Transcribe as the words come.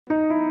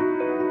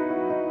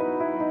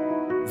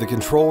The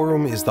control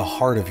room is the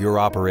heart of your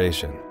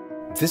operation.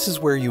 This is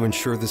where you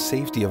ensure the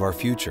safety of our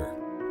future,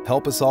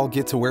 help us all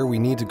get to where we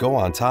need to go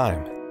on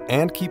time,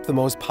 and keep the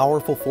most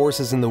powerful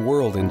forces in the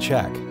world in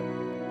check.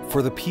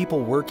 For the people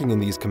working in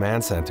these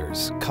command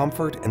centers,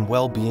 comfort and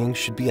well-being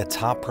should be a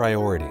top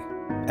priority.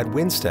 At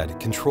Winsted,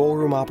 control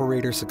room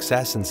operator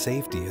success and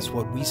safety is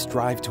what we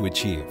strive to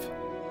achieve.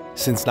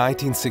 Since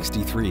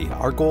 1963,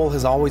 our goal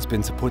has always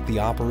been to put the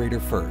operator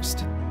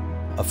first.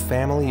 A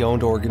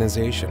family-owned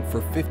organization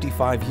for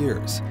 55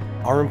 years,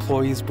 our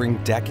employees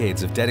bring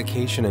decades of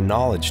dedication and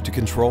knowledge to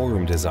control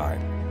room design.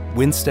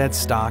 Winstead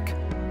stock,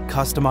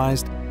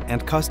 customized,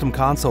 and custom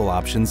console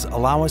options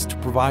allow us to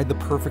provide the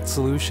perfect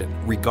solution,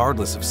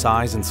 regardless of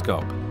size and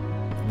scope.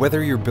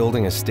 Whether you're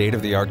building a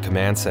state-of-the-art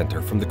command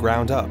center from the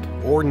ground up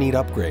or need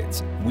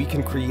upgrades, we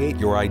can create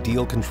your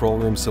ideal control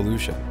room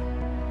solution.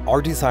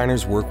 Our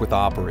designers work with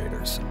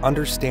operators,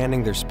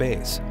 understanding their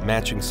space,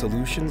 matching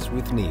solutions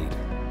with need.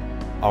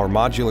 Our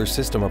modular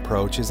system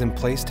approach is in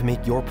place to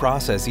make your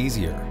process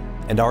easier,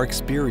 and our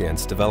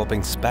experience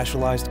developing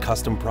specialized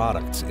custom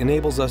products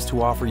enables us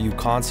to offer you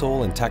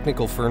console and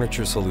technical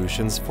furniture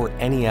solutions for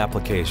any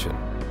application.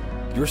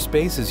 Your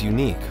space is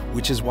unique,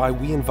 which is why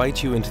we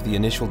invite you into the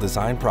initial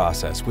design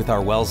process with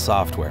our Wells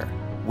software.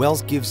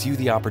 Wells gives you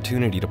the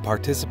opportunity to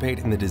participate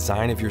in the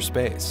design of your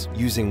space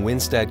using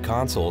Winsted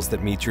consoles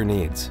that meet your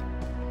needs.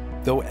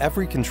 Though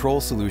every control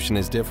solution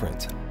is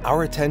different,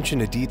 our attention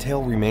to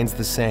detail remains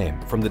the same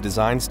from the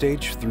design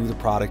stage through the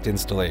product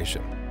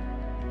installation.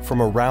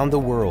 From around the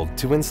world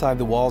to inside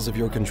the walls of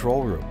your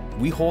control room,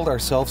 we hold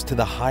ourselves to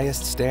the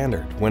highest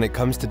standard when it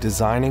comes to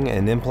designing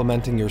and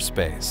implementing your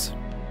space.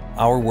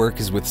 Our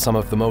work is with some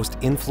of the most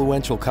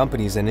influential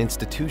companies and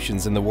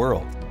institutions in the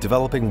world,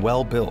 developing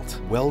well-built,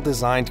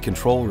 well-designed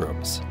control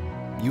rooms.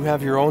 You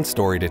have your own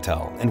story to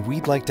tell, and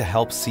we'd like to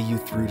help see you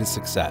through to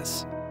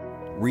success.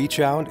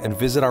 Reach out and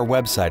visit our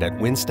website at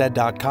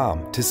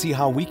winsted.com to see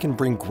how we can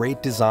bring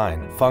great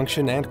design,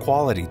 function, and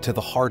quality to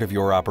the heart of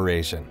your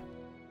operation.